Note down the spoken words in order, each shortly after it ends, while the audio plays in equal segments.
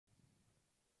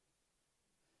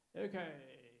Okay,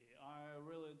 I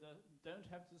really don't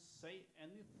have to say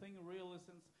anything really,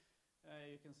 since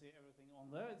you can see everything on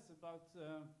there. It's about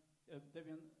a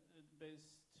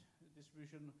Debian-based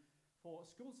distribution for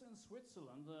schools in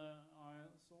Switzerland. I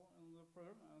saw in the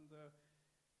program, and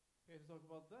here to talk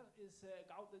about that is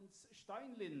Gaudenz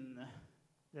Steinlin.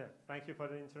 Yeah, thank you for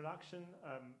the introduction.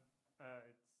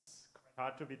 It's quite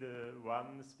hard to be the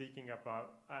one speaking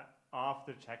about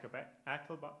after Jacob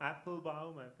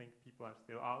Applebaum. I think people are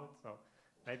still out, so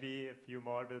maybe a few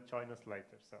more will join us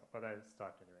later. So, but I'll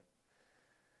start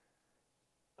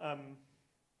anyway.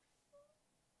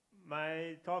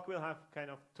 My talk will have kind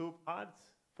of two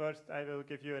parts. First, I will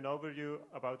give you an overview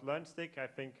about Lernstick. I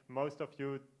think most of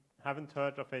you haven't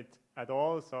heard of it at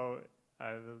all, so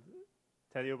I will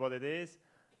tell you what it is.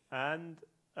 And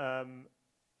I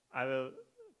will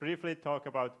briefly talk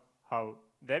about how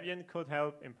Debian could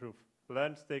help improve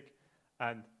Lernstick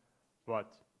and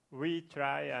what we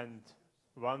try and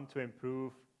want to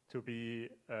improve to be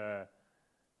a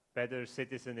better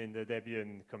citizen in the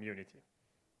Debian community.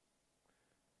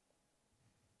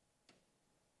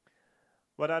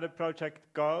 What are the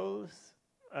project goals?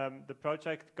 The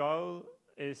project goal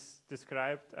is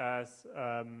described as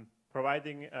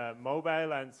providing a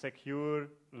mobile and secure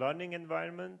learning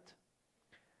environment.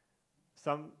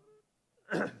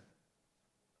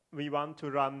 We want to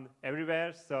run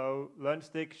everywhere, so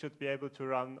Lernstick should be able to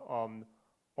run on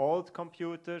old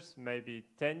computers, maybe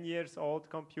 10 years old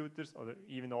computers, or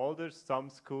even older. Some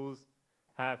schools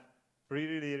have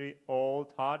really, really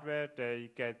old hardware. They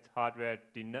get hardware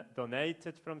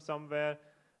donated from somewhere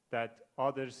that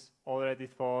others already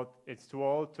thought it's too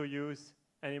old to use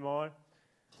anymore.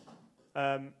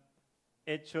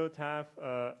 It should have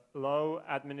a low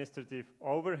administrative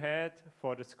overhead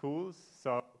for the schools,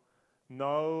 so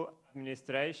no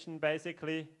administration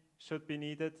basically should be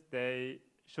needed. They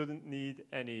shouldn't need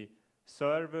any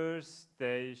servers.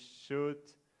 They should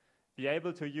be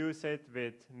able to use it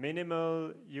with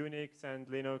minimal Unix and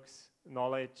Linux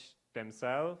knowledge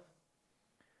themselves.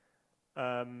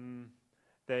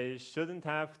 They shouldn't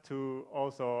have to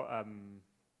also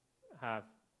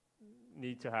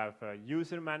need to have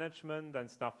user management and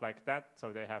stuff like that,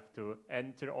 so they have to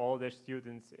enter all their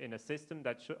students in a system.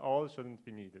 That shouldn't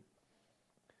be needed.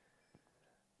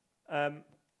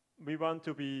 We want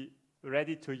to be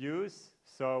ready to use,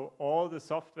 so all the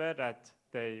software that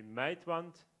they might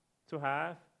want to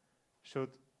have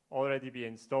should already be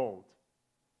installed.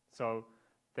 So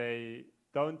they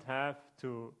don't have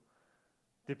to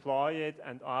deploy it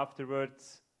and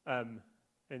afterwards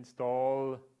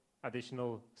install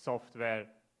additional software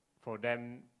for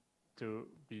them to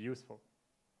be useful,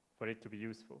 for it to be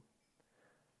useful.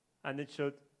 And it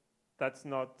should, that's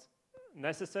not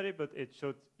necessary, but it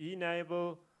should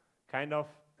enable kind of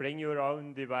bring your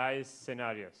own device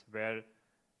scenarios where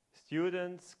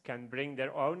students can bring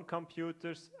their own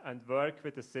computers and work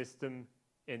with the system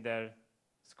in their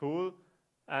school.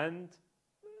 And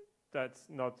that's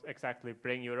not exactly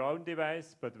bring your own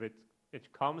device, but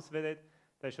it comes with it.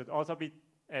 They should also be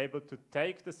able to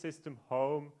take the system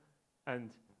home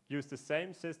and use the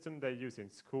same system they use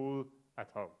in school at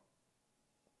home.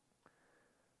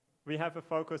 We have a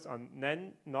focus on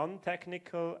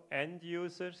non-technical end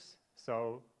users,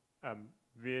 so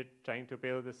we're trying to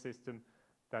build a system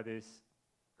that is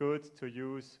good to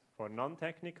use for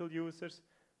non-technical users.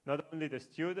 Not only the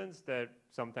students, they're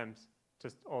sometimes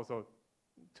just also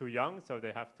too young, so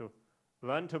they have to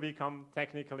learn to become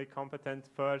technically competent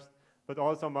first, but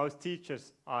also most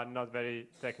teachers are not very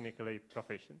technically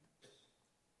proficient.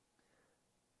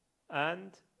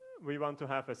 And we want to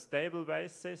have a stable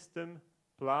base system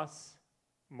plus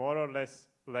more or less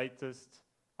latest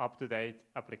up-to-date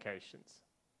applications.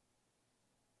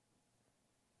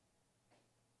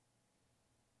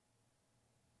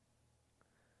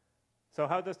 So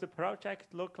how does the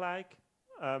project look like?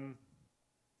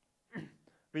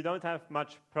 We don't have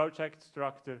much project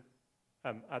structure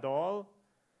at all.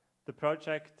 The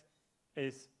project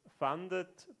is funded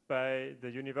by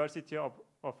the University of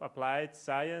Applied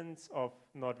Science of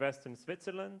Northwestern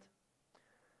Switzerland.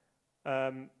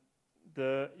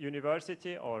 The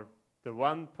university, or the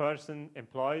one person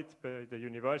employed by the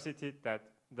university that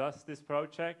does this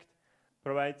project,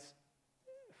 provides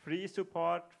free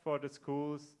support for the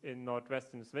schools in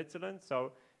Northwestern Switzerland.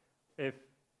 So if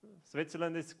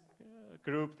Switzerland is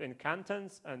grouped in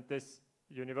cantons and this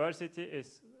university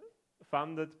is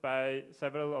funded by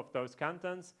several of those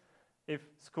cantons, if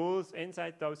schools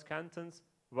inside those cantons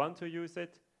want to use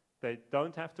it, they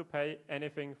don't have to pay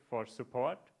anything for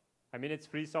support. I mean, it's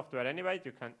free software anyway.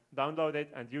 You can download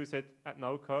it and use it at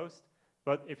no cost.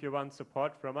 But if you want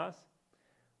support from us,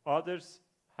 others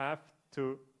have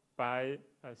to buy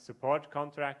support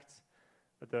contracts.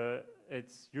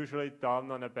 It's usually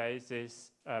done on a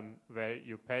basis where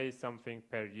you pay something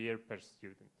per year per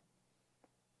student.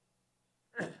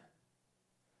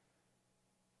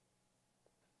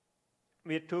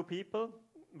 We're 2 people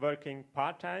working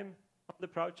part-time on the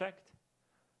project.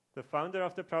 The founder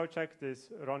of the project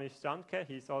is Ronny Strandke.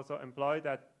 He's also employed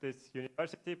at this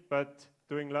university, but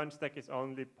doing Lernstick is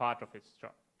only part of his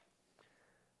job.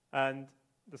 And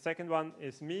the second one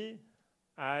is me.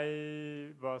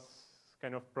 I was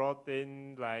kind of brought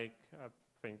in like, I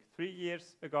think 3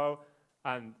 years ago,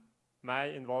 and my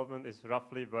involvement is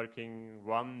roughly working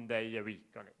 1 day a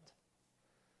week on it.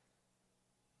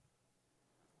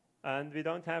 And we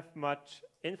don't have much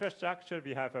infrastructure.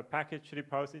 We have a package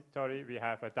repository. We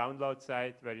have a download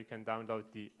site where you can download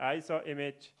the ISO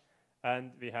image.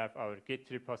 And we have our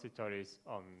Git repositories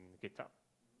on GitHub.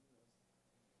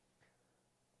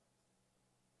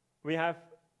 We have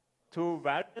 2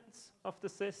 variants of the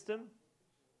system.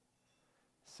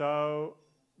 So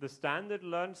the standard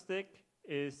Lernstick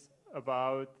is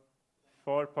about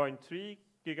 4.3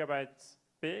 gigabytes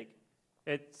big.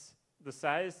 It's the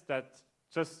size that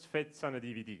just fits on a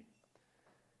DVD.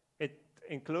 It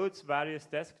includes various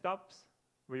desktops.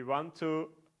 We want to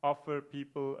offer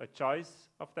people a choice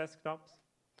of desktops.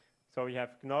 So we have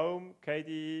GNOME,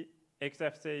 KDE,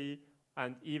 XFCE,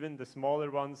 and even the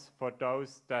smaller ones for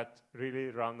those that really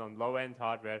run on low-end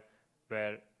hardware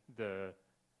where the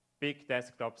big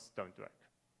desktops don't work.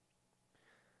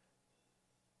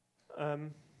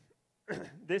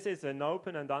 This is an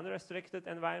open and unrestricted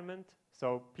environment,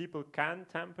 so people can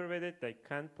tamper with it, they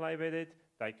can play with it,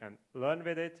 they can learn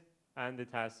with it, and it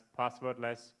has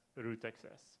passwordless root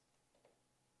access.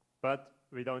 But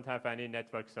we don't have any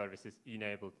network services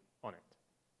enabled on it.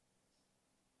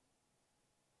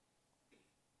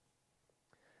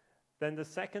 Then the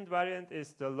second variant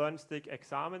is the Lernstick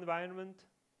exam environment.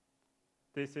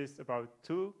 This is about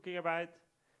 2 gigabytes.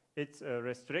 It's a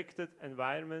restricted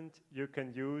environment you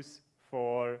can use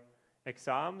for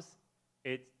exams.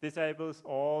 It disables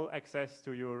all access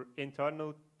to your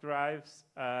internal drives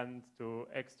and to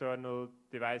external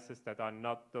devices that are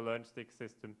not the Lernstick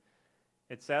system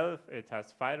itself. It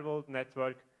has firewall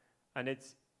network, and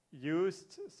it's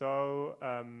used so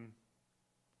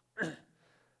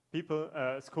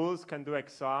schools can do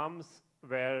exams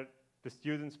where the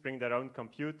students bring their own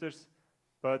computers,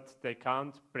 but they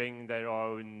can't bring their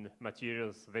own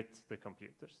materials with the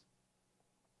computers.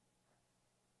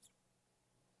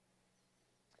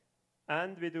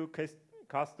 And we do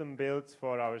custom builds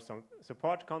for our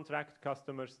support contract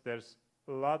customers. There's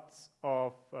lots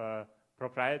of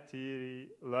proprietary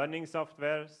learning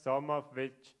software, some of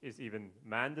which is even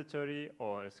mandatory,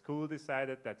 or a school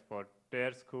decided that for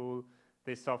their school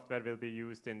this software will be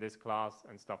used in this class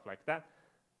and stuff like that.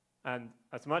 And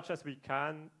as much as we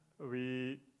can,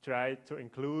 we try to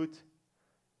include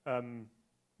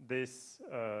this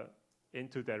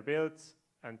into their builds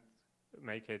and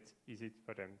make it easy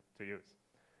for them to use.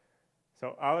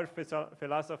 So our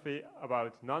philosophy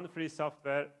about non-free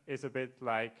software is a bit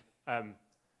like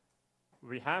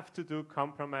we have to do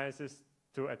compromises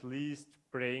to at least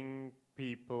bring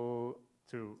people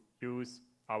to use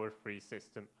our free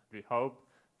system. We hope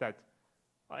that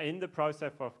in the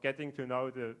process of getting to know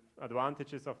the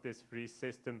advantages of this free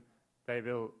system, they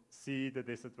will see the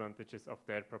disadvantages of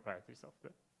their proprietary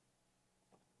software.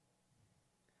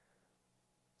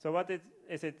 So what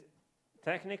is it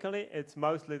technically? It's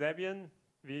mostly Debian.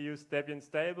 We use Debian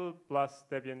stable plus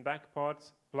Debian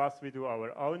backports, plus we do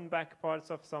our own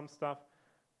backports of some stuff,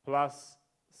 plus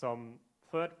some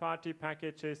third-party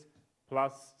packages,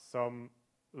 plus some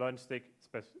Lernstick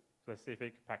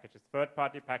specific packages.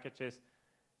 Third-party packages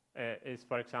is,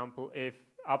 for example, if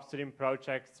upstream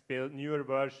projects build newer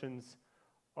versions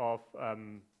of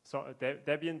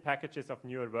Debian packages of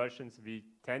newer versions, we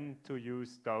tend to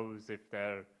use those if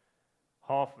they're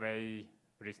halfway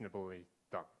reasonably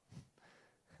done.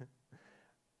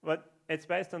 But it's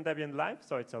based on Debian Live,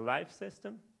 so it's a live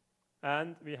system.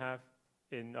 And we have,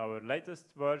 in our latest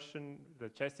version, the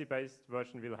Jessie-based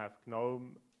version, will have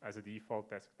GNOME as a default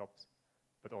desktops,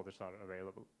 but others are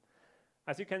available.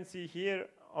 As you can see here,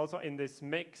 also in this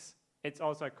mix, it's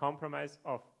also a compromise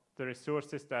of the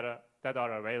resources that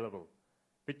are available.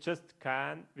 We just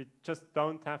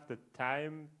don't have the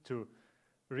time to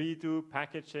redo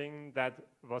packaging that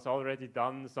was already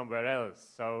done somewhere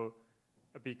else. So,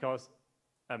 because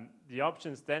the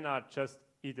options then are just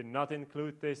either not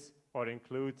include this or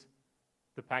include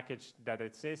the package that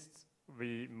exists.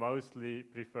 We mostly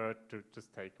prefer to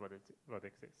just take what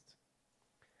exists.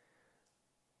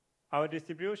 Our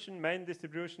main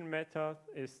distribution method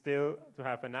is still to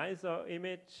have an ISO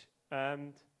image,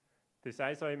 and this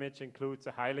ISO image includes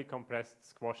a highly compressed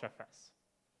squash FS.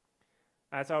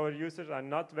 As our users are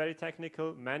not very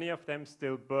technical, many of them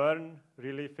still burn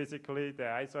really physically the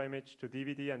ISO image to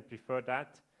DVD and prefer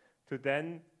that to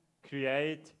then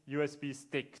create USB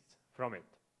sticks from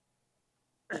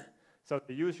it. So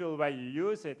the usual way you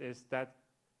use it is that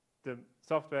the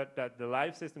software that the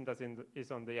live system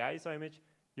is on the ISO image,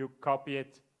 you copy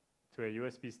it to a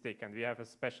USB stick, and we have a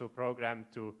special program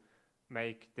to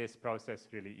make this process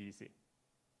really easy.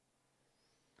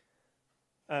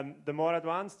 The more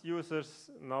advanced users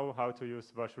know how to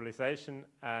use virtualization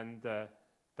and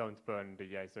don't burn the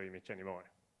ISO image anymore.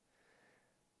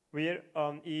 We're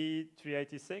on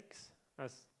E386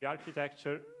 as the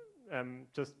architecture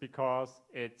just because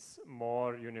it's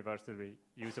more universally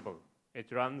usable.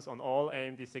 It runs on all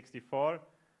AMD 64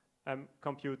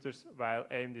 computers, while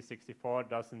AMD 64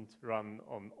 doesn't run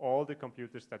on all the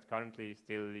computers that currently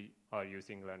still are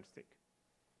using Lernstick.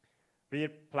 We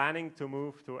are planning to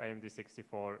move to AMD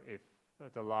 64 if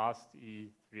the last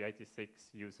E386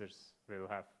 users will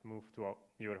have moved to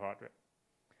newer hardware.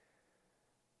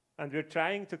 And we're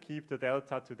trying to keep the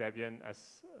delta to Debian as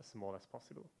small as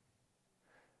possible.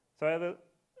 So I will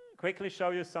quickly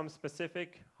show you some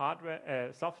specific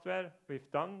software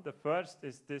we've done. The first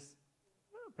is this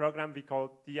program we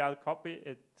call DLCopy.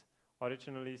 It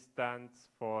originally stands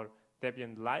for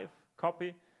Debian Live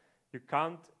Copy. You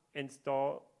can't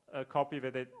install a copy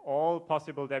with it all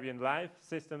possible Debian Live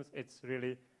systems.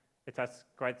 It has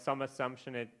quite some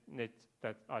assumption in it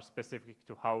that are specific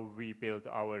to how we build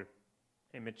our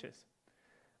images.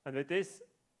 And with this,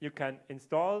 you can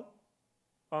install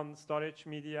on storage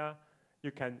media,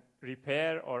 you can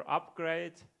repair or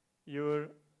upgrade your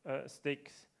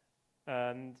sticks,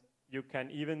 and you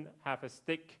can even have a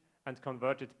stick and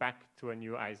convert it back to a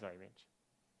new ISO image.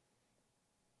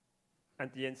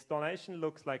 And the installation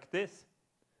looks like this.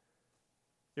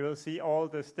 You will see all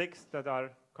the sticks that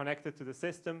are connected to the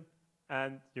system,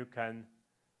 and you can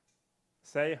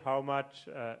say how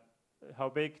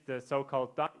big the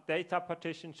so-called data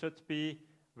partition should be,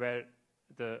 where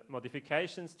the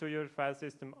modifications to your file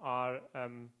system are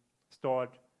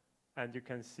stored, and you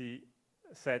can see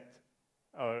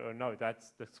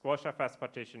that's the squash FS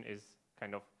partition is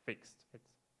kind of fixed.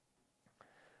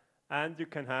 And you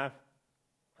can have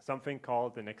something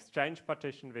called an exchange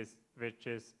partition, which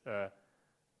is a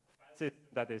system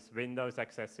that is Windows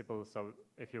accessible, so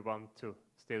if you want to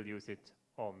still use it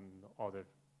on other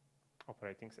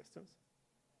operating systems.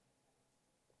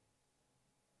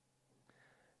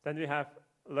 Then we have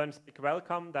Lernstick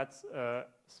Welcome. That's a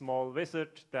small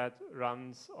wizard that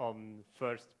runs on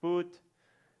first boot.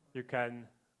 You can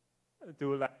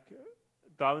do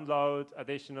download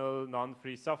additional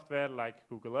non-free software like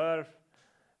Google Earth.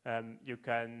 You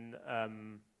can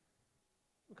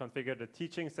configure the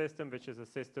teaching system, which is a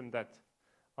system that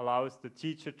allows the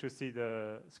teacher to see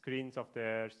the screens of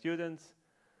their students,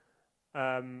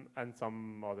 and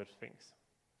some other things.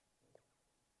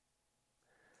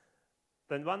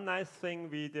 Then one nice thing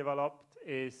we developed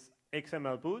is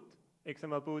XML boot.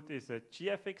 XML boot is a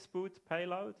GFX boot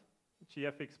payload.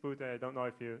 GFX boot, I don't know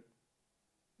if you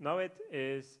know it,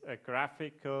 is a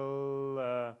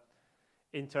graphical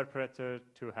interpreter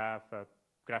to have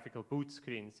graphical boot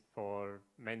screens for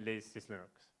mainly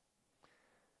Syslinux.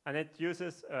 And it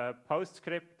uses a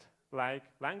PostScript-like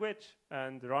language,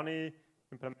 and Ronnie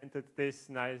implemented this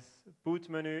nice boot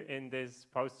menu in this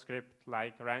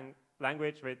PostScript-like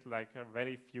language with a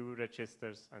very few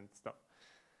registers and stuff.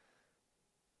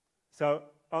 So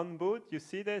on boot, you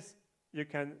see this. You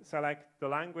can select the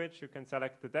language, you can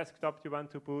select the desktop you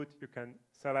want to boot, you can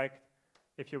select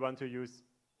if you want to use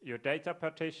your data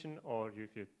partition, or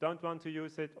if you don't want to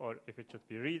use it, or if it should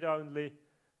be read-only.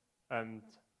 And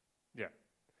yeah,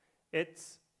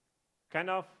 it's kind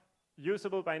of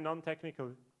usable by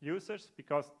non-technical users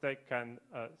because they can,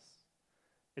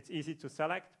 it's easy to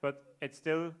select, but it's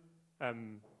still, I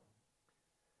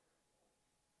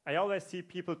always see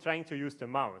people trying to use the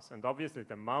mouse, and obviously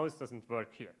the mouse doesn't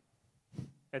work here.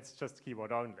 It's just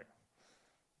keyboard only.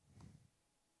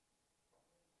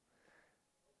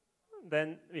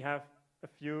 Then we have a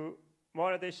few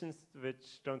more additions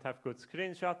which don't have good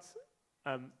screenshots.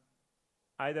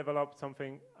 I developed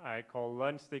something I call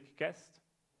Lernstick Guest.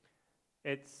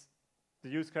 The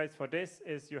use case for this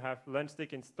is you have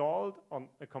Lernstick installed on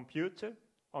a computer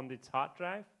on its hard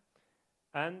drive,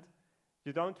 and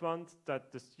you don't want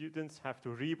that the students have to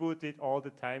reboot it all the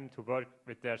time to work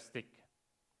with their stick.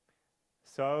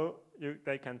 So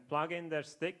they can plug in their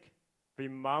stick, we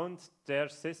mount their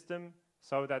system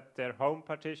so that their home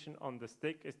partition on the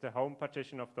stick is the home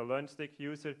partition of the Lernstick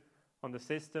user on the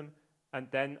system, and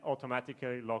then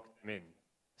automatically log them in.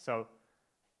 So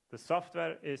the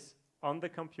software is on the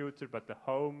computer, but the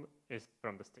home is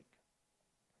from the stick.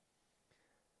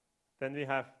 Then we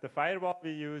have the firewall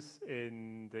we use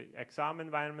in the exam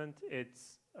environment.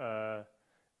 It's a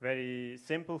very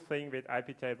simple thing with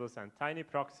IP tables and tiny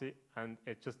proxy, and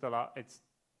it's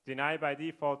deny by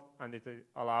default, and it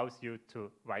allows you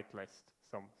to whitelist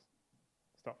some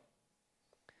stuff.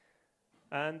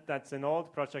 And that's an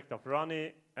old project of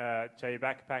Ronnie.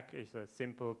 JBackpack is a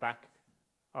simple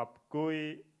backup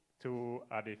GUI to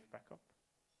a diff backup.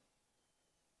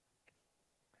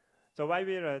 So why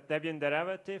we're a Debian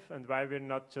derivative and why we're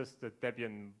not just a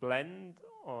Debian blend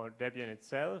or Debian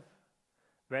itself?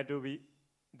 Where do we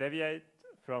deviate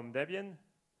from Debian?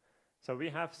 So we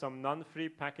have some non-free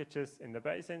packages in the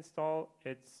base install.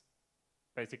 It's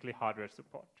basically hardware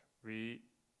support. We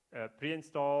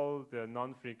pre-install the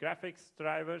non-free graphics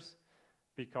drivers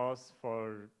because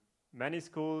for many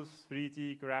schools,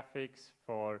 3D graphics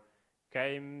for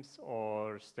games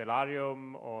or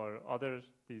Stellarium or other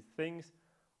these things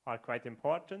are quite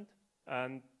important,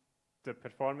 and the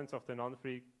performance of the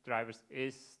non-free drivers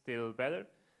is still better.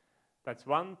 That's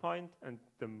one point, and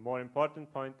the more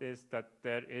important point is that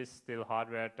there is still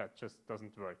hardware that just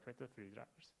doesn't work with the free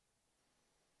drivers.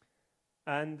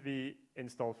 And we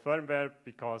install firmware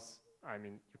because, I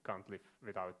mean, you can't live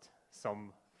without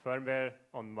some firmware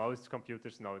on most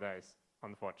computers nowadays,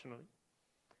 unfortunately.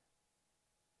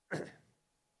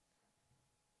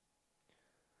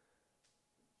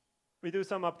 We do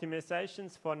some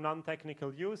optimizations for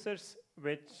non-technical users,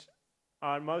 which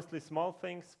are mostly small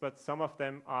things, but some of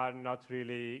them are not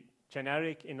really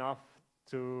generic enough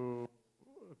to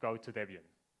go to Debian.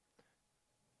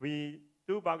 We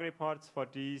do bug reports for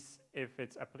these if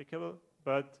it's applicable,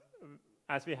 but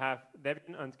as we have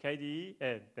Debian and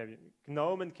KDE,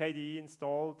 GNOME and KDE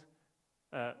installed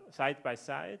side by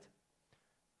side,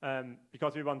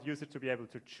 because we want users to be able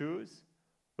to choose,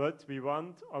 but we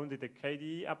want only the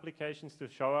KDE applications to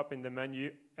show up in the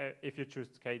menu if you choose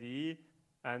KDE,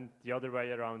 and the other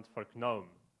way around for GNOME.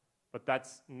 But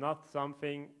that's not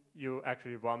something you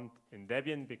actually want in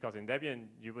Debian, because in Debian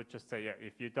you would just say, yeah,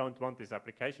 if you don't want this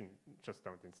application, just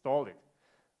don't install it.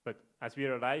 But as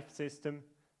we're a live system,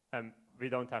 we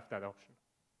don't have that option.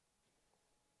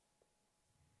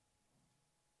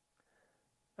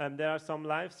 There are some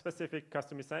live-specific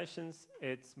customizations.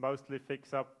 It's mostly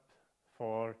fix-up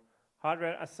for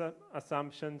hardware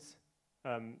assumptions.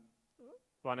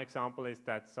 One example is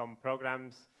that some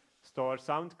programs store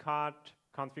sound card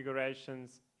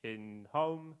configurations in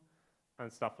home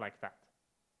and stuff like that.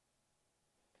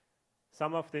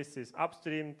 Some of this is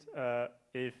upstreamed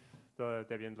if the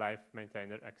Debian Live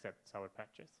maintainer accepts our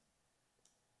patches.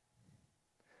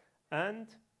 And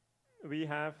we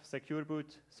have secure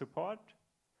boot support.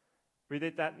 We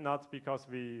did that not because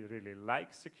we really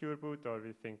like secure boot or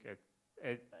we think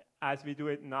as we do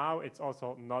it now, it's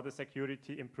also not a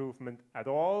security improvement at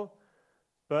all,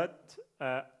 but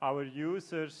our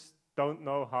users don't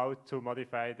know how to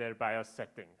modify their BIOS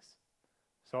settings.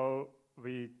 So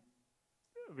we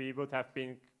would have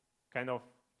been kind of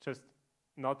just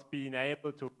not being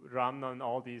able to run on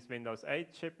all these Windows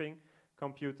 8 shipping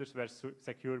computers where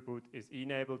secure boot is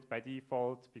enabled by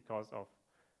default because of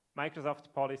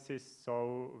Microsoft policies.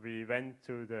 So we went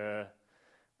to the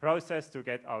process to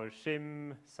get our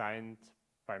shim signed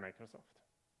by Microsoft.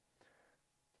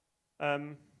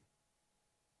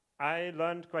 I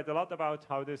learned quite a lot about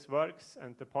how this works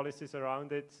and the policies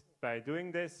around it by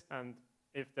doing this, and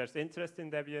if there's interest in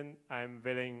Debian, I'm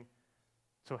willing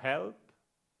to help,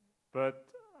 but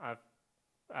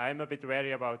I'm a bit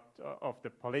wary about of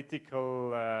the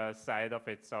political side of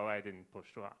it, so I didn't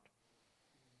push too hard.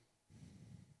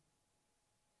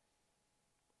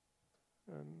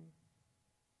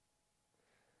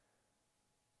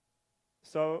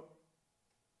 So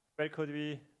where could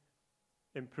we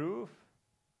improve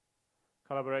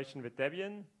collaboration with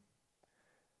Debian?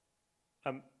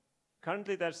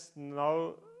 Currently there's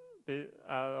no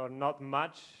or not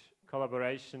much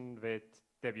collaboration with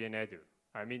Debian EDU.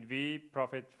 I mean, we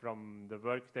profit from the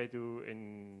work they do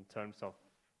in terms of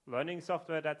learning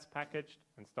software that's packaged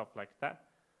and stuff like that,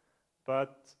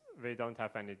 but we don't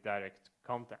have any direct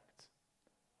contact.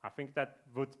 I think that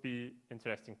would be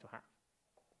interesting to have.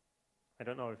 I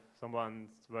don't know if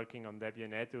someone's working on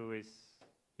Debian EDU is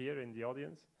here in the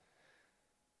audience.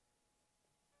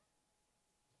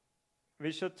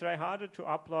 We should try harder to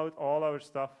upload all our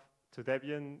stuff to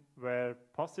Debian where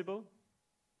possible.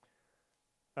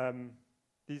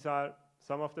 These are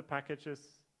some of the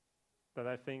packages that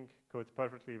I think could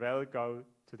perfectly well go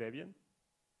to Debian.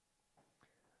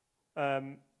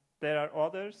 There are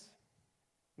others,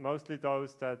 mostly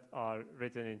those that are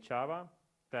written in Java,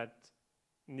 that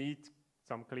need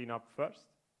some cleanup first.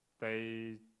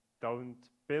 They don't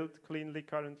build cleanly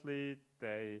currently.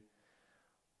 They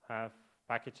have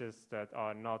packages that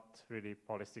are not really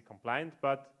policy compliant,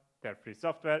 but they're free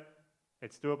software.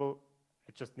 It's doable.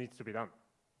 It just needs to be done.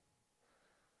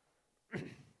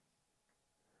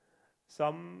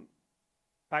 Some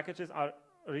packages are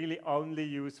really only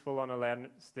useful on a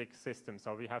Lernstick system.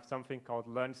 So we have something called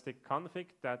Lernstick config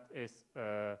that is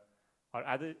our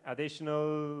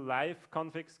additional live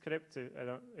config script.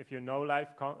 If you know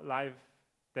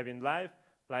Debian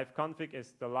live config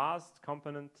is the last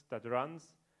component that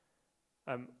runs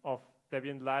of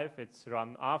Debian Live. It's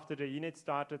run after the init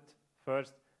started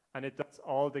first, and it does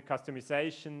all the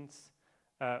customizations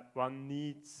one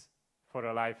needs for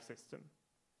a live system.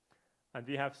 And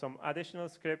we have some additional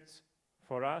scripts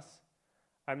for us.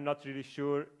 I'm not really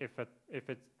sure if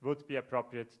it would be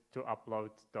appropriate to upload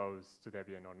those to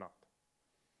Debian or not.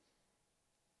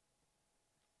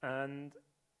 And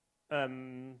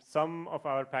some of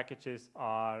our packages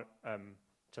are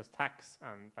just hacks,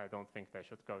 and I don't think they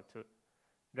should go to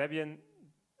Debian.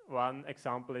 One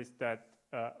example is that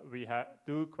we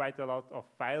do quite a lot of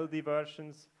file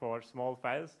diversions for small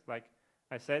files. Like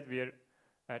I said, we're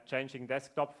changing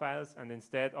desktop files, and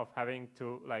instead of having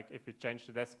to, like if you change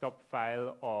the desktop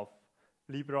file of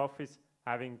LibreOffice,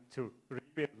 having to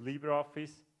rebuild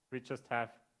LibreOffice, we just have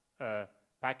a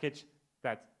package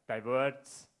that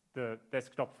diverts the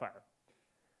desktop file,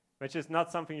 which is not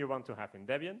something you want to have in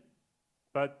Debian,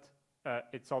 but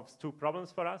it solves two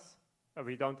problems for us.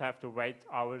 We don't have to wait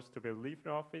hours to build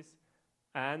LibreOffice,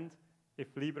 and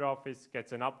if LibreOffice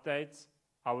gets an update,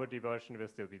 our diversion will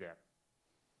still be there.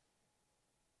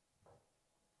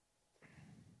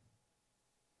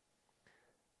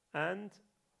 And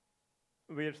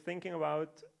we're thinking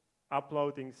about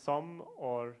uploading some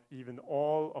or even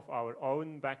all of our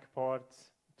own backports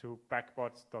to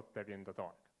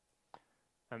backports.debian.org.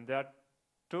 And there are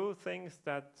two things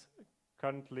that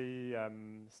currently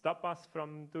stop us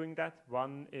from doing that.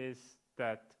 One is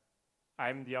that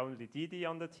I'm the only DD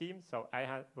on the team, so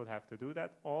I would have to do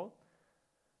that all.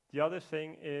 The other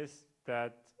thing is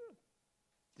that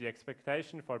the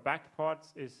expectation for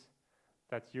backports is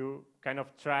that you kind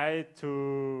of try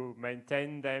to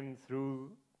maintain them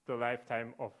through the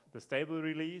lifetime of the stable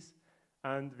release,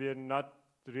 and we're not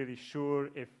really sure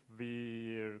if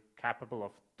we're capable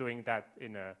of doing that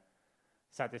in a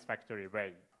satisfactory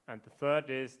way. And the third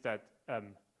is that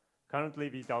currently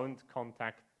we don't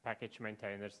contact package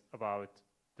maintainers about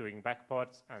doing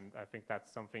backports, and I think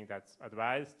that's something that's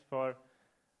advised for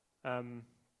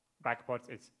backports.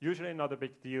 It's usually not a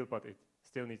big deal, but it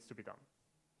still needs to be done.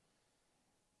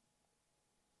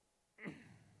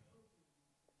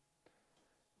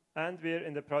 And we're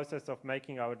in the process of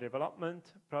making our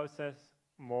development process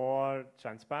more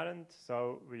transparent.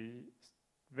 So we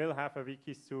will have a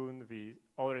wiki soon. We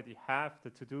already have the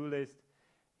to-do list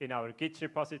in our Git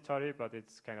repository, but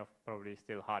it's kind of probably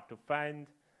still hard to find.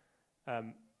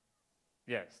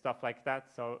 Yeah, stuff like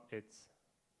that, so it's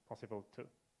possible too.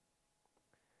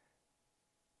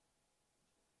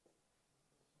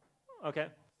 Okay,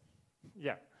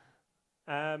 yeah.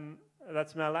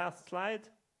 That's my last slide.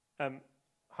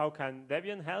 How can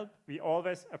Debian help? We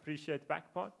always appreciate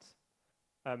backports.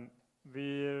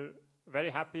 We're very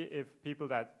happy if people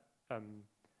that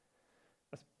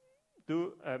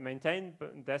do maintain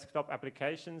desktop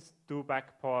applications do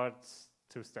backports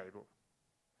to stable.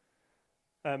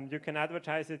 You can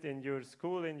advertise it in your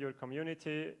school, in your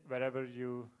community, wherever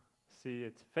you see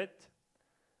it fit.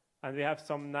 And we have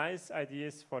some nice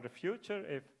ideas for the future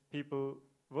if people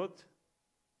would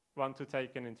want to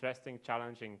take an interesting,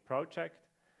 challenging project,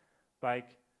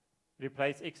 like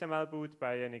replace XML boot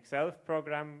by an Excel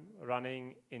program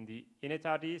running in the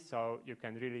initRD, so you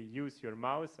can really use your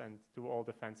mouse and do all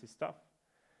the fancy stuff.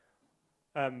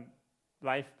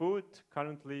 Live boot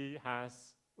currently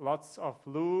has lots of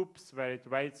loops where it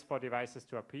waits for devices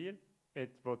to appear.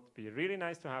 It would be really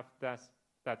nice to have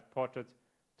that ported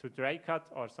to Draycut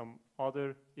or some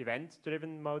other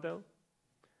event-driven model.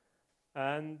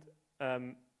 And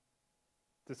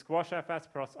the SquashFS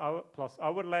plus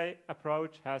overlay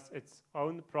approach has its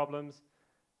own problems.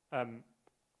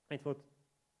 It would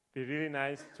be really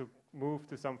nice to move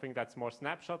to something that's more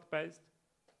snapshot-based,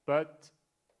 but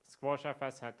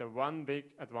SquashFS had the one big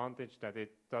advantage that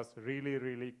it does really,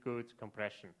 really good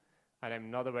compression. And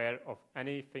I'm not aware of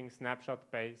anything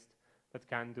snapshot-based that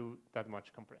can do that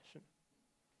much compression.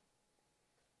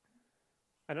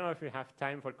 I don't know if we have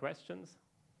time for questions.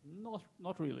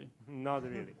 Not really. Not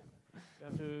really. You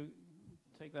have to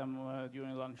take them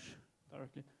during lunch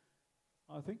directly,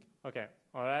 I think. Okay,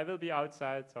 or I will be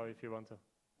outside, so if you want to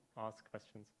ask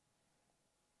questions.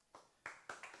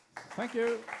 Thank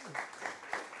you.